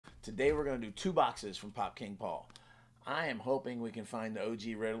Today we're going to do 2 boxes from Pop King Paul. I am hoping we can find the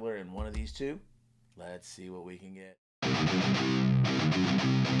OG Riddler in one of these 2. Let's see what we can get.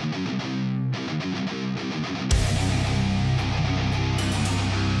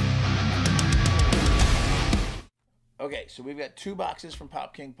 Okay, so we've got 2 boxes from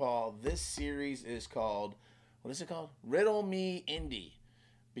Pop King Paul. This series is called, what is it called? Riddle Me Indy.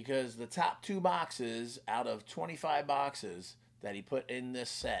 Because the top 2 boxes out of 25 boxes that he put in this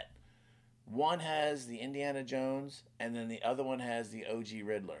set, one has the Indiana Jones and then the other one has the OG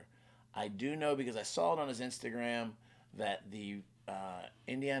Riddler. I do know because I saw it on his Instagram that the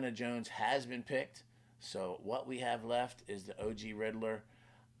Indiana Jones has been picked. So what we have left is the OG Riddler.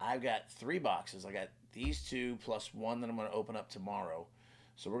 I've got 3 boxes. I got these 2 plus one that I'm going to open up tomorrow.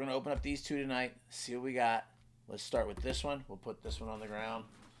 So we're going to open up these 2 tonight, see what we got. Let's start with this one. We'll put this one on the ground.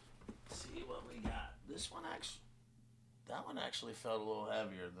 See what we got. This one that one actually felt a little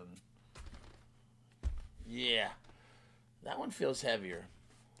heavier than, yeah, that one feels heavier.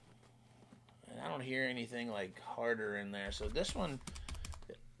 And I don't hear anything like harder in there. So this one,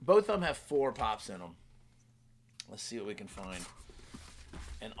 both of them have 4 pops in them. Let's see what we can find.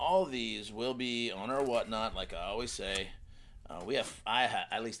 And all these will be on our Whatnot, like I always say. At least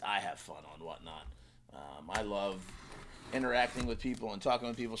I have fun on Whatnot. I love interacting with people and talking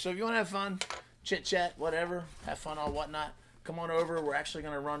with people. So if you want to have fun, chit chat, whatever, have fun on Whatnot, come on over. We're actually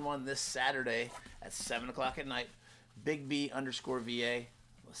going to run one this Saturday at 7 o'clock at night. Big B_VA.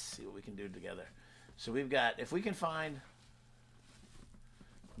 Let's see what we can do together. So we've got, if we can find,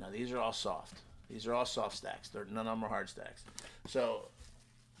 now these are all soft. These are all soft stacks. None of them are hard stacks. So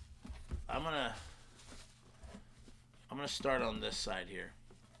I'm gonna start on this side here.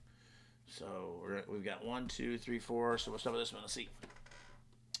 So we've got 1, 2, 3, 4. So we'll start with this one. Let's see.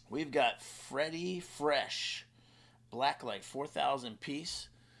 We've got Freddy Fresh, Blacklight 4,000 piece.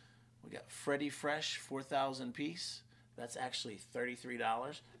 We got Freddy Fresh 4,000 piece. That's actually $33.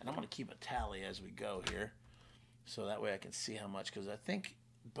 And I'm going to keep a tally as we go here, so that way I can see how much. Because I think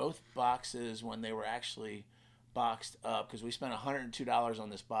both boxes, when they were actually boxed up, because we spent $102 on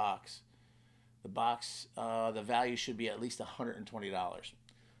this box, the value should be at least $120.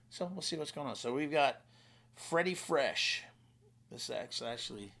 So we'll see what's going on. So we've got Freddy Fresh. This is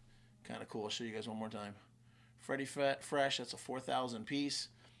actually kind of cool. I'll show you guys one more time. Freddy Fresh, that's a 4,000 piece,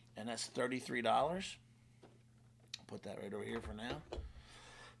 and that's $33. Put that right over here for now.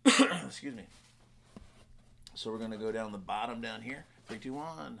 Excuse me. So we're going to go down the bottom down here. 3, 2,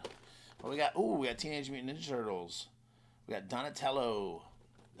 1. What we got? Ooh, we got Teenage Mutant Ninja Turtles. We got Donatello.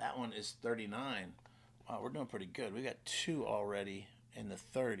 That one is $39. Wow, we're doing pretty good. We got 2 already in the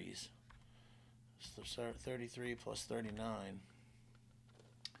 30s. So 33 plus 39.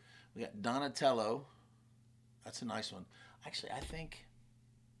 We got Donatello. That's a nice one. Actually, I think,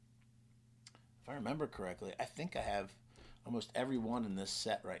 if I remember correctly, I think I have almost every one in this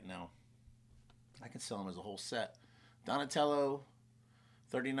set right now. I can sell them as a whole set. Donatello,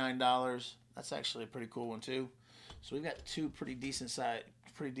 $39. That's actually a pretty cool one too. So we've got 2 pretty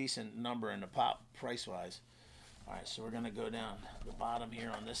decent number in the pop price-wise. All right, so we're gonna go down the bottom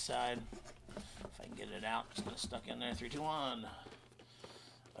here on this side. If I can get it out, it's gonna stuck in there. 3, 2, 1.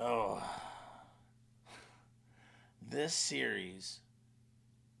 Oh, this series,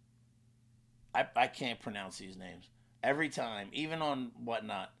 I can't pronounce these names. Every time, even on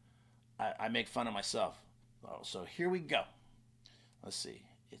Whatnot, I make fun of myself. Oh, so here we go. Let's see.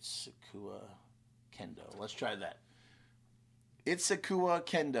 It's Sakua Kendo. Let's try that. It's Sakua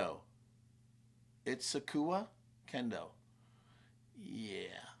Kendo. It's Sakua Kendo.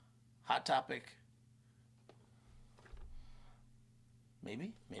 Yeah. Hot Topic.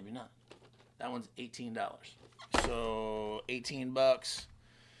 Maybe, maybe not. That one's $18. So 18 bucks.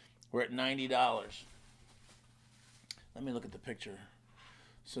 We're at $90. Let me look at the picture.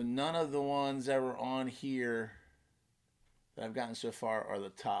 So none of the ones that were on here that I've gotten so far are the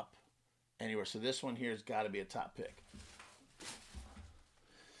top anywhere. So this one here has got to be a top pick.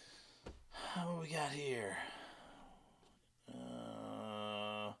 What we got here?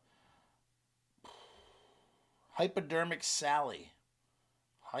 Hypodermic Sally.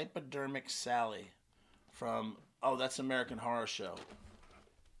 Hypodermic Sally from, oh, that's American Horror Show.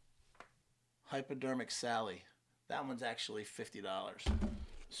 Hypodermic Sally. That one's actually $50.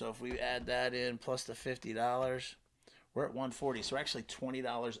 So if we add that in plus the $50, we're at $140. So we're actually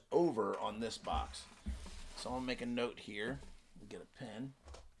 $20 over on this box. So I'm going to make a note here. Get a pen.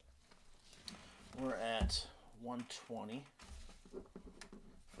 We're at $120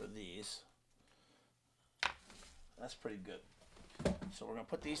 for these. That's pretty good. So we're going to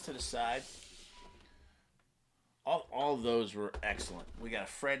put these to the side. all of those were excellent. We got a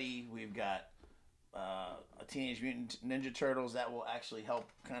Freddy. We've got a Teenage Mutant Ninja Turtles. That will actually help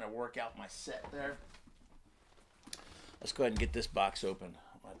kind of work out my set there. Let's go ahead and get this box open.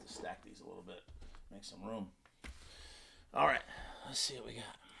 I might have to stack these a little bit, make some room. All right, let's see what we got.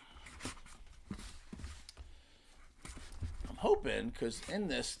 I'm hoping, because in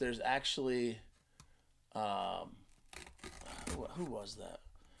this there's actually, who was that?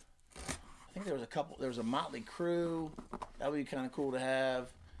 I think there was a couple. There was a Motley Crue. That would be kind of cool to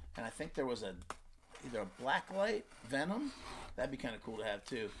have. And I think there was either a Blacklight, Venom. That'd be kind of cool to have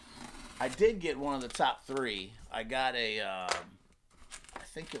too. I did get one of the top 3. I got I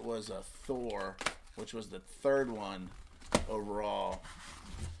think it was a Thor, which was the 3rd one overall.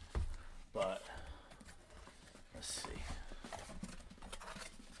 But let's see.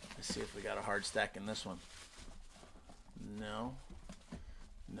 Let's see if we got a hard stack in this one. No.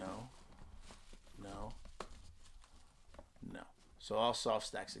 No. No. No. So all soft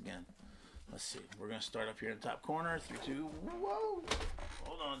stacks again. Let's see. We're going to start up here in the top corner. 3, 2, whoa.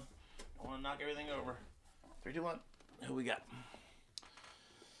 Hold on. Don't want to knock everything over. 3, 2, 1. Who we got?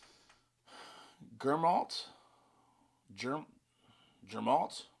 Germalt.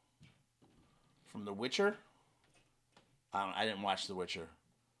 Germalt from The Witcher. I didn't watch The Witcher.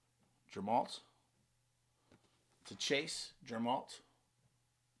 Germalt. To Chase. Germalt.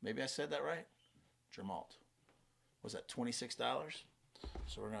 Maybe I said that right. Germalt. Was that $26?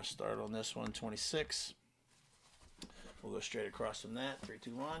 So we're going to start on this one, 26. We'll go straight across from that. 3,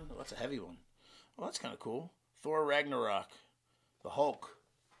 2, 1. Oh, that's a heavy one. Oh, that's kind of cool. Thor Ragnarok. The Hulk.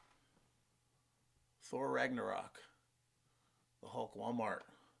 Thor Ragnarok. The Hulk Walmart.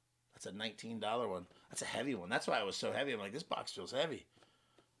 That's a $19 one. That's a heavy one. That's why it was so heavy. I'm like, this box feels heavy.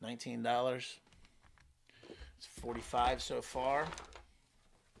 $19. It's 45 so far.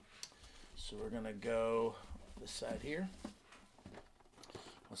 So we're going to go this side here.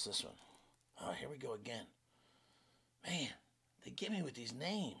 What's this one? Oh, here we go again. Man, they get me with these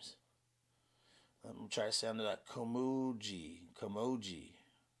names. I'm going to try to sound that. Komuji.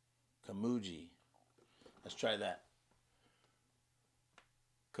 Let's try that.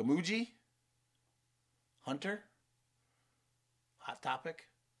 Komuji. Hunter. Hot Topic.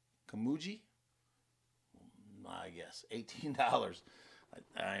 Komuji. I guess. $18.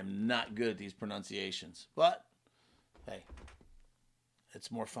 I am not good at these pronunciations. But, hey,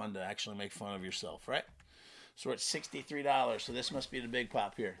 it's more fun to actually make fun of yourself, right? So we're at $63. So this must be the big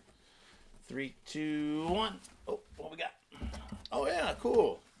pop here. 3, 2, 1. Oh, what we got? Oh, yeah,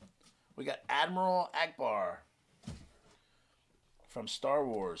 cool. We got Admiral Akbar from Star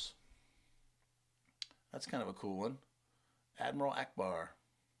Wars. That's kind of a cool one. Admiral Akbar.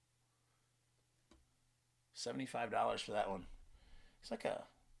 $75 for that one. It's like a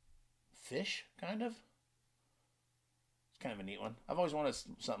fish, kind of. It's kind of a neat one. I've always wanted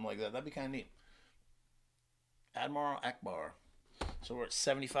something like that. That'd be kind of neat. Admiral Akbar. So we're at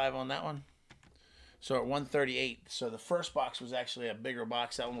 75 on that one. So at 138. So the first box was actually a bigger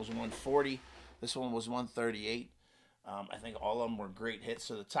box. That one was 140. This one was 138. I think all of them were great hits.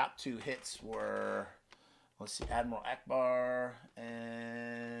 So the top 2 hits were, let's see, Admiral Akbar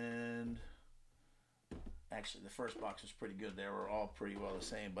and... Actually, the first box was pretty good. They were all pretty well the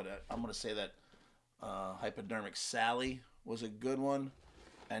same. But I'm going to say that Hypodermic Sally was a good one.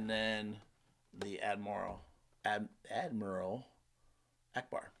 And then the Admiral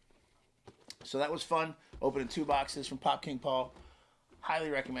Akbar. So that was fun. Opening 2 boxes from Pop King Paul. Highly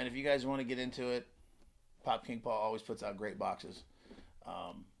recommend. If you guys want to get into it, Pop King Paul always puts out great boxes.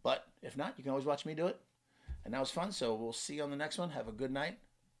 But if not, you can always watch me do it. And that was fun. So we'll see you on the next one. Have a good night.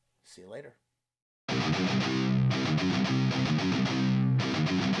 See you later.